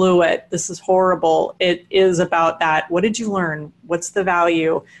 I blew it. This is horrible. It is about that. What did you learn? What's the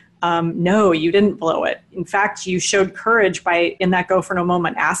value? No, you didn't blow it. In fact, you showed courage by, in that go for no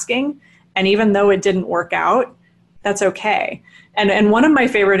moment, asking. And even though it didn't work out, that's okay. And one of my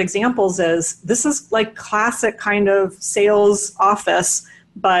favorite examples is, this is like classic kind of sales office,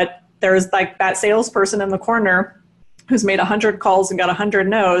 but there's like that salesperson in the corner who's made 100 calls and got 100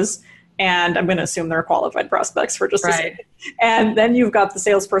 no's. And I'm going to assume they're qualified prospects for just a second. And then you've got the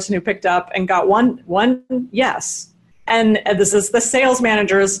salesperson who picked up and got one yes. And this is the sales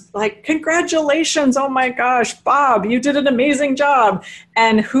manager's like, congratulations, oh my gosh, Bob, you did an amazing job.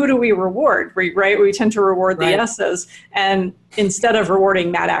 And who do we reward, right? We tend to reward the yeses, and instead of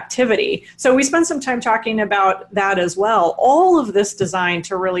rewarding that activity. So we spend some time talking about that as well. All of this designed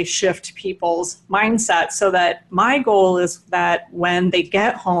to really shift people's mindset, so that my goal is that when they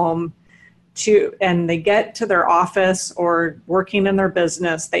get home and they get to their office or working in their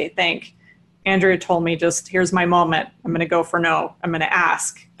business, they think, Andrea told me, just here's my moment. I'm going to go for no. I'm going to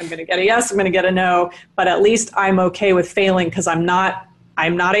ask. I'm going to get a yes. I'm going to get a no. But at least I'm okay with failing, because I'm not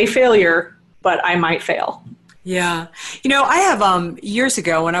a failure, but I might fail. Yeah. I have, years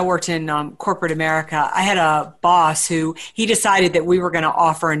ago when I worked in corporate America, I had a boss who he decided that we were going to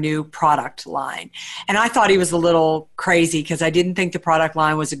offer a new product line. And I thought he was a little crazy because I didn't think the product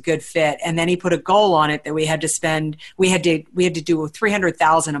line was a good fit. And then he put a goal on it that we had to do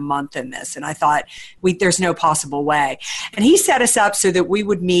 $300,000 a month in this. And I thought, there's no possible way. And he set us up so that we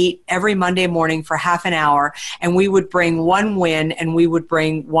would meet every Monday morning for half an hour, and we would bring one win and we would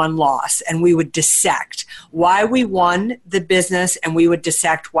bring one loss, and we would dissect why we won the business, and we would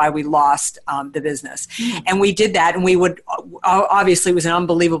dissect why we lost the business. And we did that, and we would, obviously it was an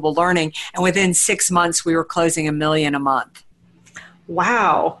unbelievable learning. And within 6 months, we were closing $1 million a month.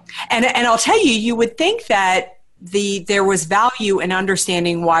 Wow. And I'll tell you, you would think that there was value in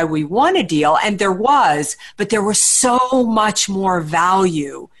understanding why we won a deal, and there was, but there was so much more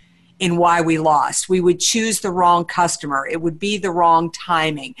value in why we lost. We would choose the wrong customer. It would be the wrong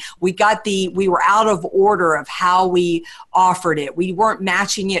timing. We were out of order of how we offered it. We weren't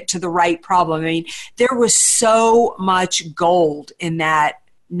matching it to the right problem. I mean, there was so much gold in that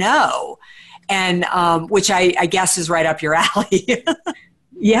no, and which I guess is right up your alley.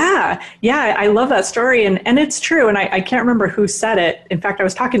 Yeah, I love that story, and it's true, and I can't remember who said it. In fact, I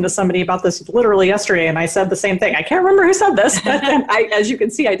was talking to somebody about this literally yesterday, and I said the same thing. I can't remember who said this, but as you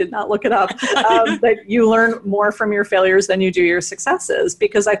can see, I did not look it up. That you learn more from your failures than you do your successes,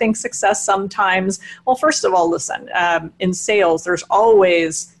 because I think success sometimes, well, first of all, listen, in sales,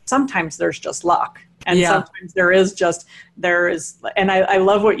 sometimes there's just luck, and sometimes there is, and I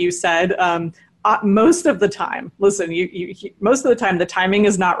love what you said. Most of the time, listen, most of the time, the timing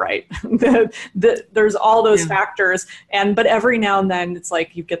is not right. There's all those factors. But every now and then it's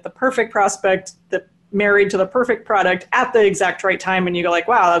like you get the perfect prospect that married to the perfect product at the exact right time. And you go like,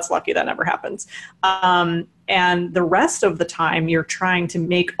 wow, that's lucky. That never happens. And the rest of the time you're trying to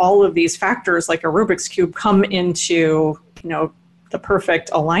make all of these factors like a Rubik's Cube come into, the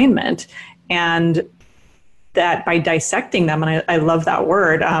perfect alignment. And that by dissecting them, and I love that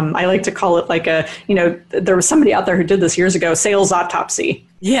word, I like to call it like there was somebody out there who did this years ago, sales autopsy.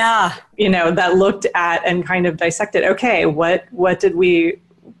 Yeah. That looked at and kind of dissected, okay, where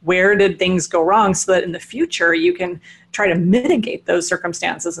did things go wrong, so that in the future you can try to mitigate those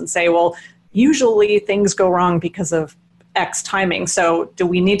circumstances and say, well, usually things go wrong because of X timing. So do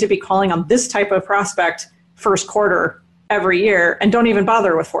we need to be calling on this type of prospect first quarter every year, and don't even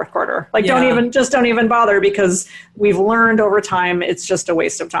bother with fourth quarter? Don't even bother, because we've learned over time it's just a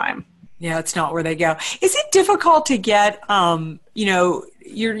waste of time. Yeah, it's not where they go. Is it difficult to get,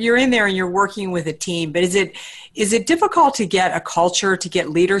 you're in there and you're working with a team, but is it difficult to get a culture, to get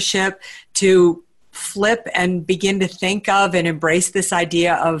leadership to flip and begin to think of and embrace this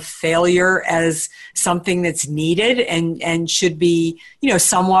idea of failure as something that's needed and should be,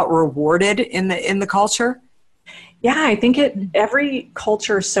 somewhat rewarded in the culture? Yeah, I think every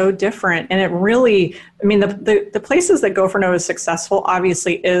culture is so different. And it really, the places that Go for No is successful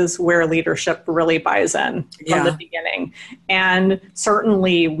obviously is where leadership really buys in from the beginning. And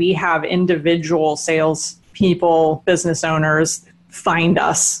certainly we have individual sales people, business owners find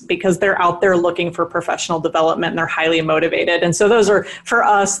us because they're out there looking for professional development and they're highly motivated. And so those are, for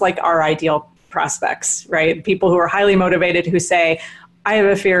us, like our ideal prospects, right? People who are highly motivated, who say, I have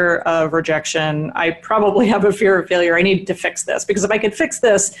a fear of rejection. I probably have a fear of failure. I need to fix this, because if I can fix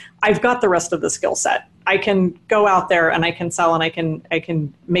this, I've got the rest of the skill set. I can go out there and I can sell and I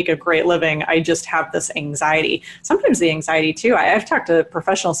can make a great living. I just have this anxiety. Sometimes the anxiety too. I've talked to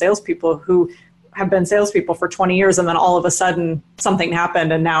professional salespeople who have been salespeople for 20 years, and then all of a sudden something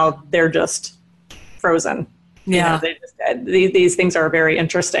happened and now they're just frozen. Yeah. These things are very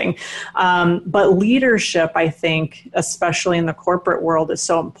interesting. But leadership, I think, especially in the corporate world, is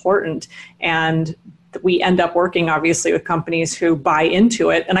so important. And we end up working, obviously, with companies who buy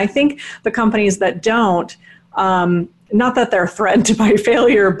into it. And I think the companies that don't, not that they're threatened by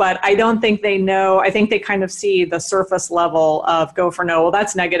failure, but I don't think they know. I think they kind of see the surface level of Go for No. Well,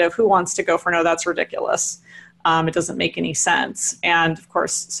 that's negative. Who wants to go for no? That's ridiculous. It doesn't make any sense. And of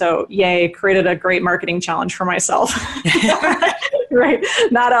course, so created a great marketing challenge for myself, right?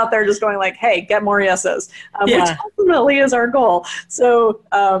 Not out there just going like, hey, get more yeses, which ultimately is our goal. So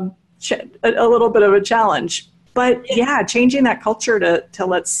a little bit of a challenge, but changing that culture to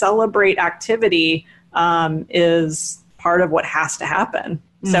let's celebrate activity is part of what has to happen.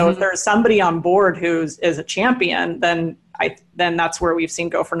 Mm-hmm. So if there's somebody on board who's is a champion, then that's where we've seen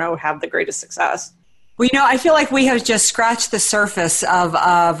Go for No have the greatest success. Well, I feel like we have just scratched the surface of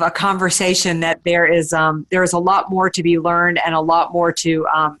a conversation that there is a lot more to be learned and a lot more to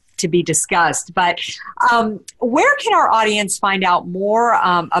be discussed. But where can our audience find out more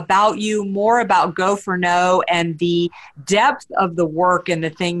about you, more about Go for No, and the depth of the work and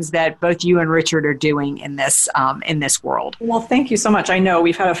the things that both you and Richard are doing in this world? Well, thank you so much. I know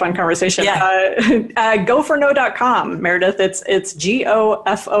we've had a fun conversation. Yeah. GoForNo.com, Meredith. It's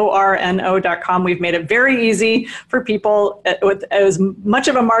GoForNo.com. We've made it very easy for people with as much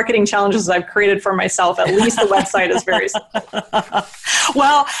of a marketing challenge as I've created for myself. At least the website is very simple.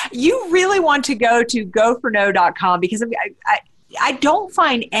 Well, you really want to go to GoForNo.com, because I don't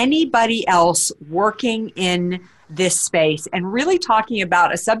find anybody else working in this space and really talking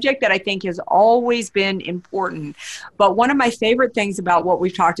about a subject that I think has always been important. But one of my favorite things about what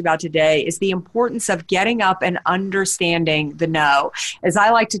we've talked about today is the importance of getting up and understanding the no. As I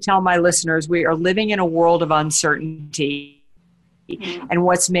like to tell my listeners, we are living in a world of uncertainty. And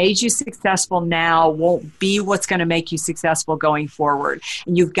what's made you successful now won't be what's going to make you successful going forward.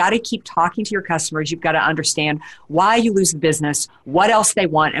 And you've got to keep talking to your customers. You've got to understand why you lose the business, what else they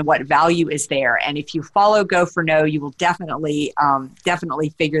want, and what value is there. And if you follow Go for No, you will definitely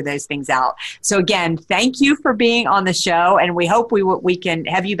figure those things out. So again, thank you for being on the show, and we hope we can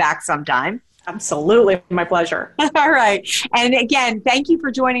have you back sometime. Absolutely. My pleasure. All right. And again, thank you for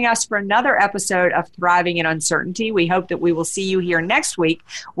joining us for another episode of Thriving in Uncertainty. We hope that we will see you here next week.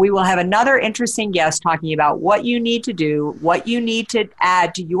 We will have another interesting guest talking about what you need to do, what you need to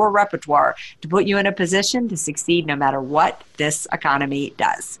add to your repertoire to put you in a position to succeed no matter what this economy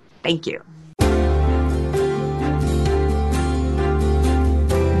does. Thank you.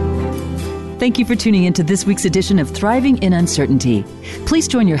 Thank you for tuning in to this week's edition of Thriving in Uncertainty. Please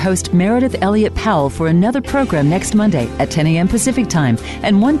join your host, Meredith Elliott Powell, for another program next Monday at 10 a.m. Pacific Time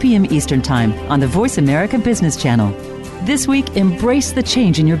and 1 p.m. Eastern Time on the Voice America Business Channel. This week, embrace the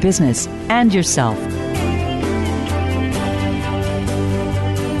change in your business and yourself.